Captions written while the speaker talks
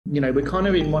we're kind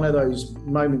of in one of those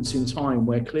moments in time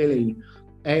where clearly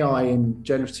AI and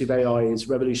generative AI is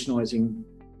revolutionizing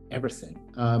everything,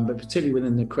 but particularly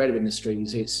within the creative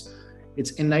industries,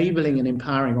 it's enabling and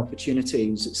empowering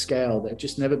opportunities at scale that have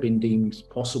just never been deemed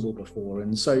possible before.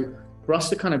 And so for us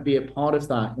to kind of be a part of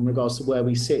that in regards to where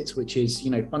we sit, which is,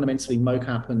 fundamentally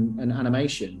mocap and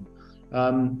animation,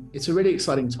 it's a really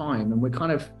exciting time. And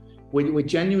we're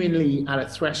genuinely at a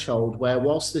threshold where,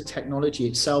 whilst the technology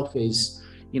itself is,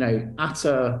 at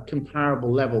a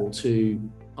comparable level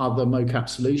to other mocap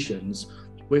solutions,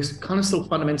 we're kind of still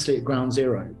fundamentally at ground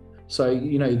zero. So,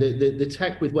 the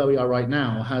tech with where we are right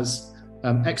now has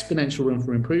exponential room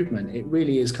for improvement. It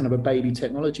really is kind of a baby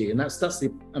technology. And that's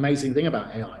the amazing thing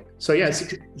about AI. So yeah,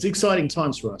 it's exciting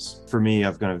times for us. For me,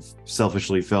 I've kind of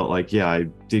selfishly felt like, I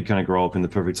did kind of grow up in the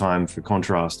perfect time for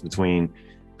contrast between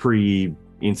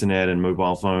pre-internet and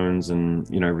mobile phones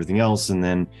and, everything else. And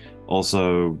then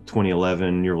also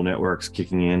 2011 neural networks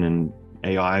kicking in and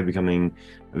AI becoming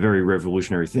a very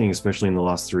revolutionary thing, especially in the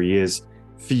last 3 years.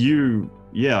 For you,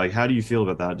 how do you feel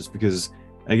about that? Just because,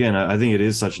 again, I think it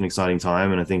is such an exciting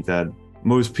time. And I think that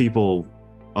most people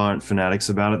aren't fanatics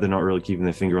about it. They're not really keeping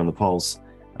their finger on the pulse,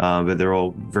 but they're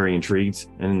all very intrigued.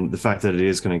 And the fact that it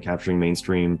is kind of capturing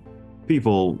mainstream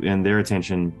people and their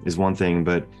attention is one thing.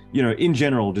 But, in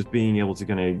general, just being able to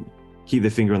kind of keep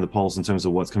their finger on the pulse in terms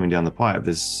of what's coming down the pipe.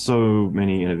 There's so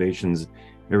many innovations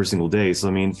every single day. So,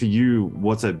 I mean, for you,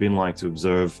 what's that been like to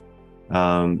observe,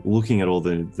 looking at all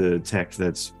the tech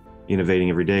that's innovating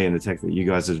every day and the tech that you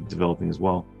guys are developing as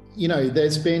well?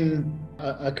 There's been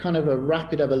a kind of a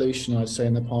rapid evolution, I'd say,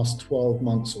 in the past 12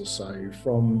 months or so,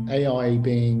 from AI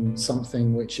being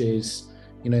something which is,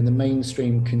 in the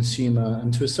mainstream consumer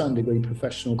and to a certain degree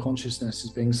professional consciousness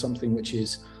as being something which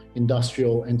is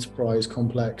industrial, enterprise,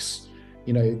 complex,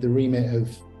 the remit of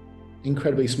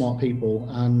incredibly smart people,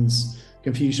 and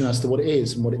confusion as to what it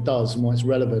is and what it does and why it's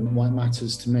relevant and why it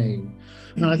matters to me.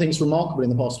 And I think it's remarkable in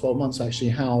the past 12 months, actually,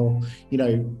 how,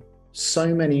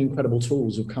 so many incredible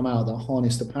tools have come out that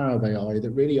harness the power of AI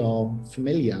that really are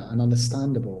familiar and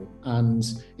understandable and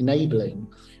enabling.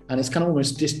 And it's kind of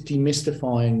almost just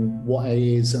demystifying what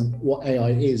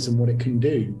AI is and what it can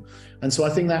do. And so I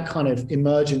think that kind of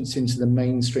emergence into the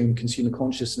mainstream consumer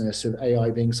consciousness of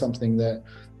AI being something that,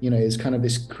 is kind of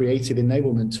this creative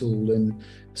enablement tool and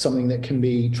something that can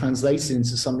be translated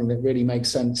into something that really makes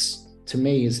sense to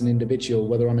me as an individual,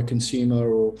 whether I'm a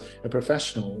consumer or a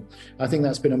professional. I think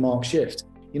that's been a marked shift.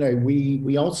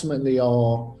 We ultimately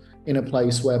are in a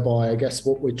place whereby I guess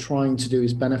what we're trying to do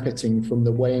is benefiting from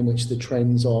the way in which the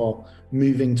trends are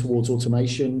moving towards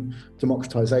automation,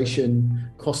 democratization,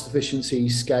 cost efficiency,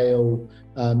 scale,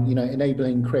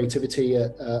 enabling creativity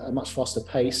at a much faster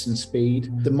pace and speed.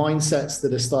 The mindsets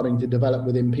that are starting to develop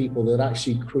within people that are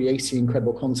actually creating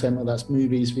incredible content, whether that's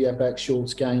movies, VFX,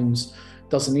 shorts, games,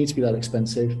 doesn't need to be that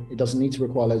expensive. It doesn't need to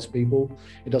require loads of people.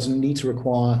 It doesn't need to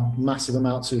require massive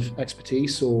amounts of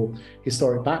expertise or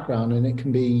historic background. And it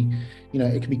can be,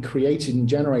 it can be created and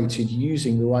generated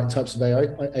using the right types of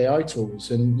AI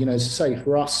tools. And, as I say,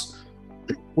 for us,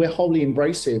 we're wholly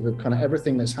embracive of kind of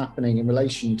everything that's happening in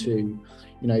relation to,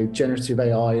 generative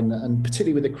AI and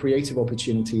particularly with the creative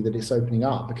opportunity that it's opening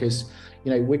up, because,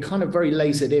 we're kind of very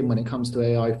lasered in when it comes to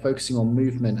AI, focusing on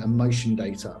movement and motion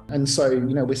data. And so,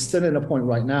 we're still in a point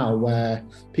right now where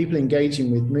people engaging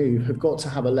with Move have got to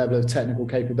have a level of technical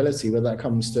capability, whether that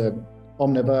comes to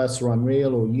Omniverse or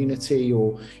Unreal or Unity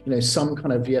or, some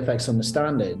kind of VFX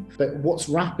understanding. But what's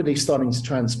rapidly starting to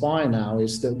transpire now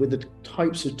is that with the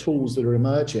types of tools that are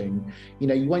emerging,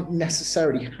 you won't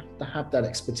necessarily have to have that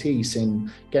expertise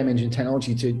in game engine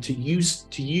technology to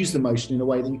use the motion in a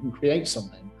way that you can create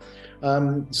something.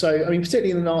 So, I mean, particularly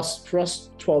in the last, for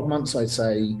us, 12 months, I'd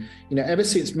say, ever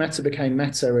since Meta became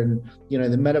Meta and, the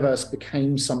metaverse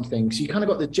became something. So you kind of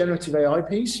got the generative AI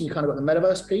piece, and you kind of got the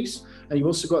metaverse piece, and you've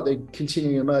also got the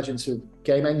continuing emergence of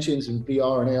game engines and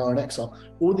VR and AR and XR.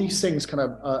 All these things kind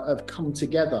of have come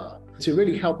together to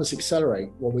really help us accelerate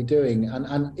what we're doing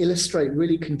and illustrate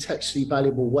really contextually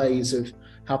valuable ways of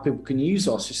how people can use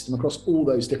our system across all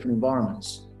those different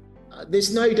environments.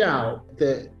 There's no doubt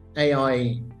that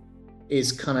AI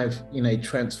is kind of,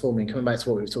 transforming, coming back to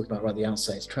what we were talking about right at the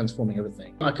outset, it's transforming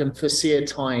everything. I can foresee a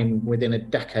time within a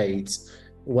decade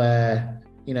where,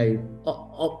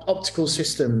 optical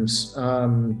systems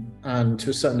and to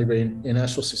a certain degree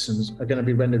inertial systems are going to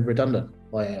be rendered redundant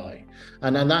by AI.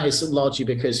 And that is largely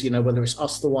because, whether it's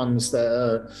us the ones that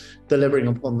are delivering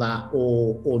upon that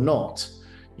or not,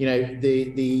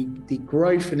 the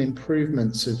growth and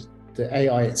improvements of the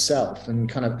AI itself and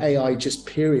kind of AI just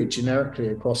period generically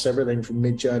across everything from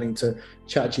Mid-Journey to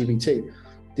ChatGPT,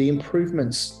 the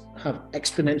improvements have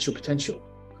exponential potential.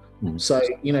 Mm. So,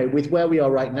 you know, with where we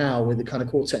are right now with the kind of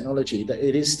core technology, that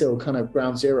it is still kind of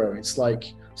ground zero. It's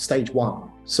like stage one.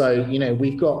 So, you know,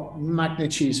 we've got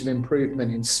magnitudes of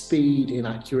improvement in speed, in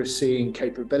accuracy, in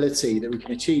capability that we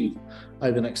can achieve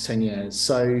over the next 10 years.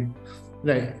 So, you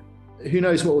know, who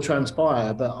knows what will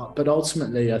transpire, but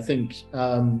ultimately, I think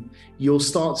you'll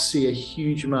start to see a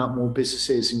huge amount more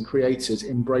businesses and creators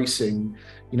embracing,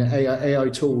 you know, AI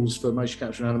tools for motion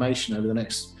capture and animation over the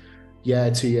next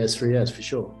year, 2 years, 3 years, for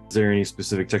sure. Is there any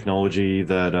specific technology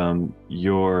that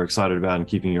you're excited about and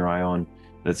keeping your eye on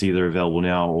that's either available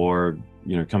now or,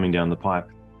 you know, coming down the pipe?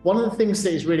 One of the things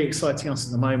that is really exciting us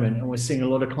at the moment, and we're seeing a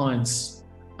lot of clients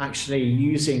actually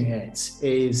using it,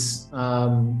 is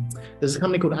there's a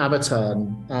company called Avatar,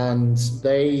 and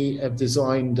they have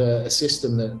designed a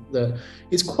system that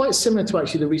is quite similar to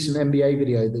actually the recent NBA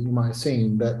video that you might have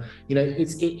seen. But you know,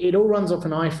 it all runs off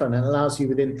an iPhone and allows you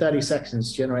within 30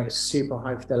 seconds to generate a super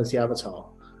high fidelity avatar,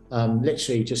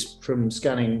 literally just from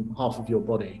scanning half of your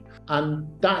body. And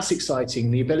that's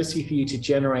exciting, the ability for you to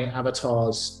generate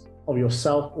avatars of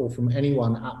yourself or from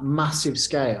anyone at massive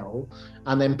scale,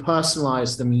 and then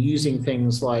personalize them using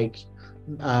things like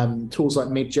tools like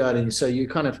Mid-Journey. So you're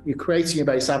creating a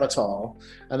base avatar,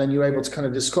 and then you're able to kind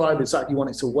of describe exactly what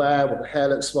it's to wear, what the hair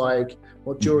looks like,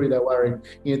 what jewelry they're wearing.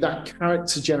 You know, that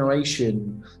character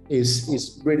generation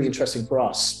is really interesting for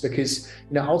us, because,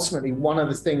 you know, ultimately one of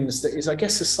the things that is, I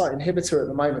guess, a slight inhibitor at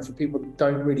the moment for people that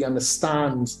don't really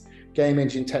understand game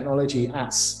engine technology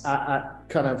at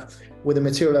kind of with a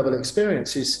material level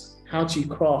experience is how do you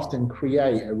craft and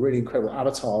create a really incredible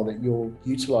avatar that you're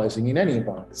utilizing in any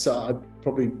environment. So I'd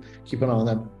probably keep an eye on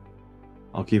them.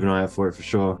 I'll keep an eye out for it for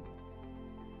sure.